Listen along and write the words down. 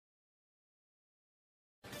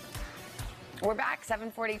We're back,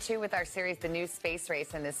 7:42, with our series, The New Space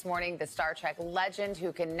Race. And this morning, the Star Trek legend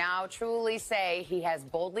who can now truly say he has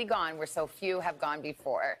boldly gone where so few have gone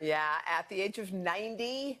before. Yeah, at the age of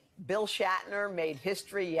 90, Bill Shatner made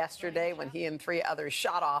history yesterday when he and 3 others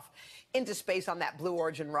shot off into space on that Blue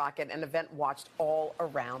Origin rocket, an event watched all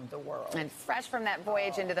around the world. And fresh from that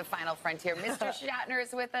voyage into the final frontier, Mr. Shatner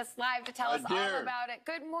is with us live to tell us all about it.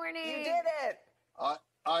 Good morning. You did it.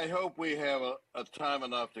 I hope we have a time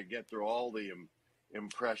enough to get through all the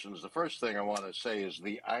impressions. The first thing I want to say is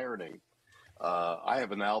the irony. I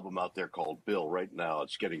have an album out there called Bill right now.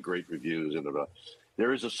 It's getting great reviews. And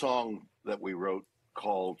there is a song that we wrote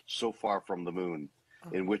called So Far From the Moon,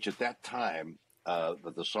 in which at that time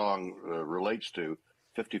that the song relates to,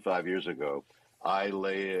 55 years ago, I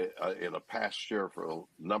lay in a pasture for a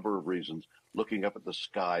number of reasons, looking up at the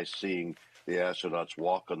sky, seeing the astronauts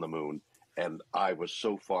walk on the moon. And I was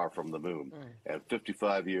so far from the moon. And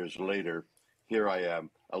 55 years later, here I am,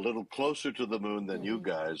 a little closer to the moon than you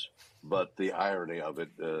guys, but the irony of it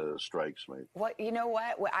strikes me. Well, you know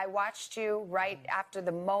what? I watched you right after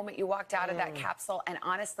the moment you walked out of that capsule, and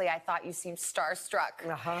honestly, I thought you seemed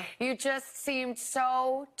starstruck. You just seemed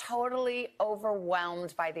so totally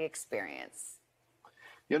overwhelmed by the experience.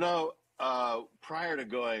 You know, prior to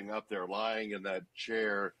going up there, lying in that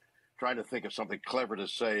chair, trying to think of something clever to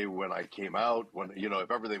say when I came out, when, you know, if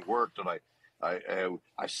everything worked, and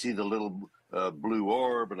I see the little blue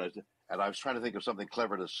orb, and I was trying to think of something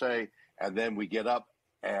clever to say, and then we get up,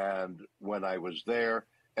 and when I was there,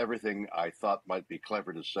 everything I thought might be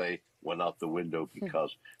clever to say went out the window,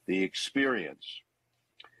 because the experience,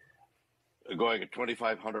 going at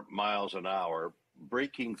 2,500 miles an hour,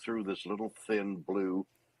 breaking through this little thin blue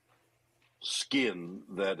skin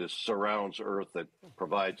that surrounds Earth, that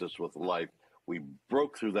provides us with life. We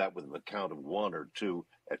broke through that with a count of 1 or 2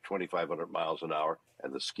 at 2,500 miles an hour,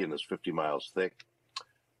 and the skin is 50 miles thick.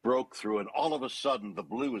 Broke through, and all of a sudden, the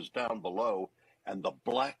blue is down below, and the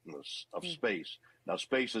blackness of space. Now,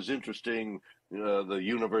 space is interesting, the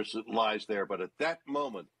universe that lies there, but at that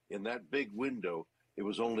moment, in that big window, it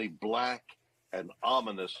was only black and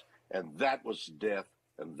ominous, and that was death,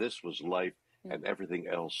 and this was life. And everything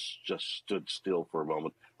else just stood still for a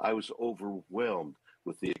moment. I was overwhelmed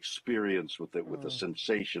with the experience, with the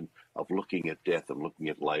sensation of looking at death and looking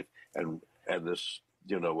at life, and this,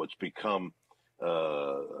 you know, it's become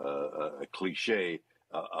a cliche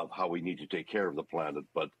of how we need to take care of the planet,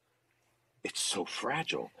 but it's so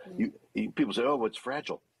fragile. People say, "Oh, it's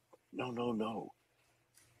fragile." No.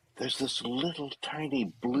 There's this little tiny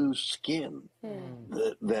blue skin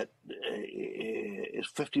that is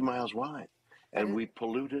 50 miles wide. And we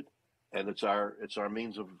pollute it, and it's our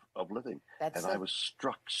means of living. I was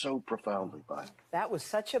struck so profoundly by it. That was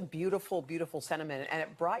such a beautiful, beautiful sentiment, and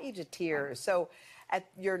it brought you to tears. So,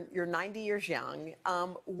 you're 90 years young.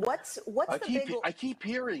 What's the big? I keep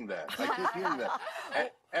hearing that.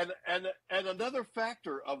 And another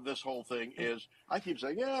factor of this whole thing is I keep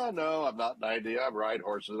saying, "Yeah, no, I'm not 90. I ride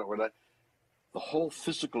horses or that." The whole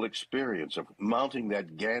physical experience of mounting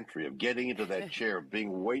that gantry, of getting into that chair, of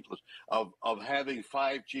being weightless, of having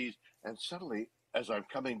 5Gs. And suddenly, as I'm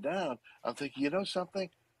coming down, I'm thinking, you know something?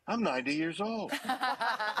 I'm 90 years old.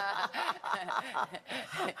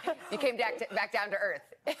 You came back down to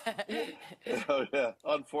Earth. Oh, yeah,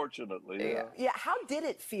 unfortunately. Yeah. How did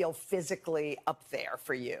it feel physically up there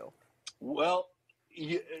for you? Well,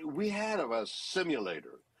 we had a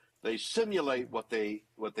simulator. They simulate what they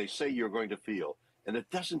say you're going to feel, and it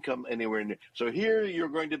doesn't come anywhere near. So here you're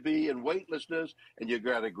going to be in weightlessness, and you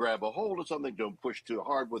got to grab a hold of something. Don't push too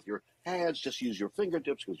hard with your hands. Just use your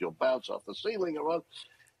fingertips, because you'll bounce off the ceiling and run.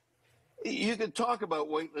 You can talk about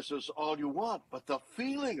weightlessness all you want, but the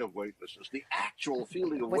feeling of weightlessness, the actual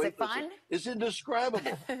feeling of weightlessness, is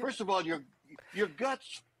indescribable. First of all, your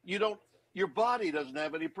guts, your body doesn't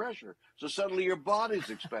have any pressure, so suddenly your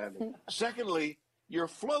body's expanding. Secondly, you're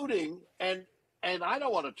floating, and I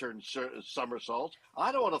don't want to turn somersaults.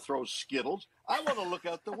 I don't want to throw Skittles. I want to look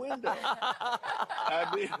out the window. I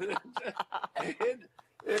mean,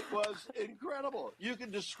 it was incredible. You can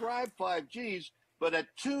describe 5Gs, but at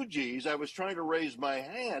 2Gs, I was trying to raise my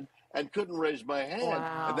hand and couldn't raise my hand.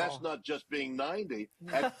 Wow. And that's not just being 90.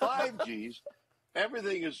 At 5Gs,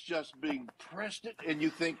 everything is just being pressed, and you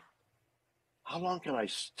think, how long can I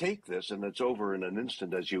take this? And it's over in an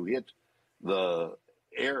instant as you hit the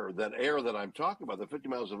air that I'm talking about. The 50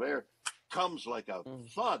 miles of air comes like a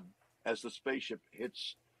thud as the spaceship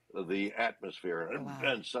hits the atmosphere,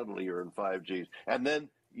 and suddenly you're in 5Gs. And then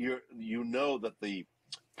you know that the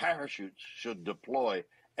parachutes should deploy,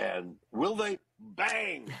 and will they?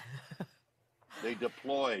 Bang! They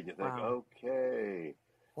deploy, and you think, okay.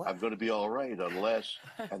 I'm going to be all right unless,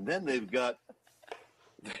 and then they've got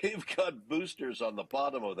boosters on the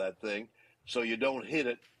bottom of that thing, so you don't hit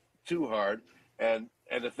it too hard. And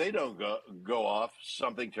if they don't go off,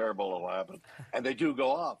 something terrible will happen. And they do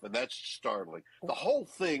go off, and that's startling. The whole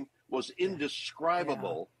thing was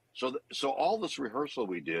indescribable. Yeah. So all this rehearsal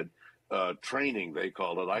we did, training they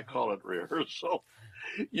call it, I call it rehearsal.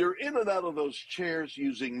 You're in and out of those chairs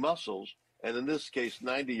using muscles, and in this case,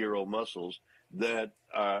 90-year-old muscles that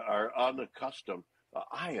are unaccustomed.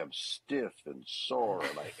 I am stiff and sore,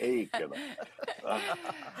 and I ache. And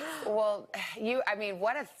well, I mean,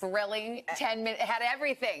 what a thrilling 10 minutes. It had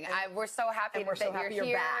everything. We're so happy that you're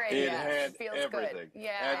here. Back. It had feels everything. Good.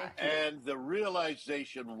 Yeah. And the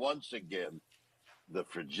realization, once again, the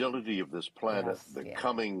fragility of this planet, the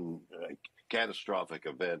coming catastrophic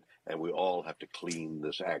event, and we all have to clean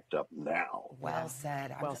this act up now. Well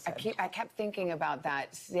said. Well said. I kept thinking about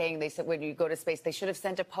that, saying they said when you go to space, they should have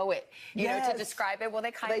sent a poet, you know, to describe it. Well,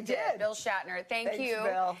 they kind of did. Bill Shatner, thanks you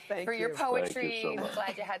Bill. for your poetry. Thank you so much.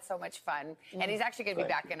 Glad you had so much fun. And he's actually going to be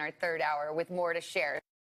back in our third hour with more to share.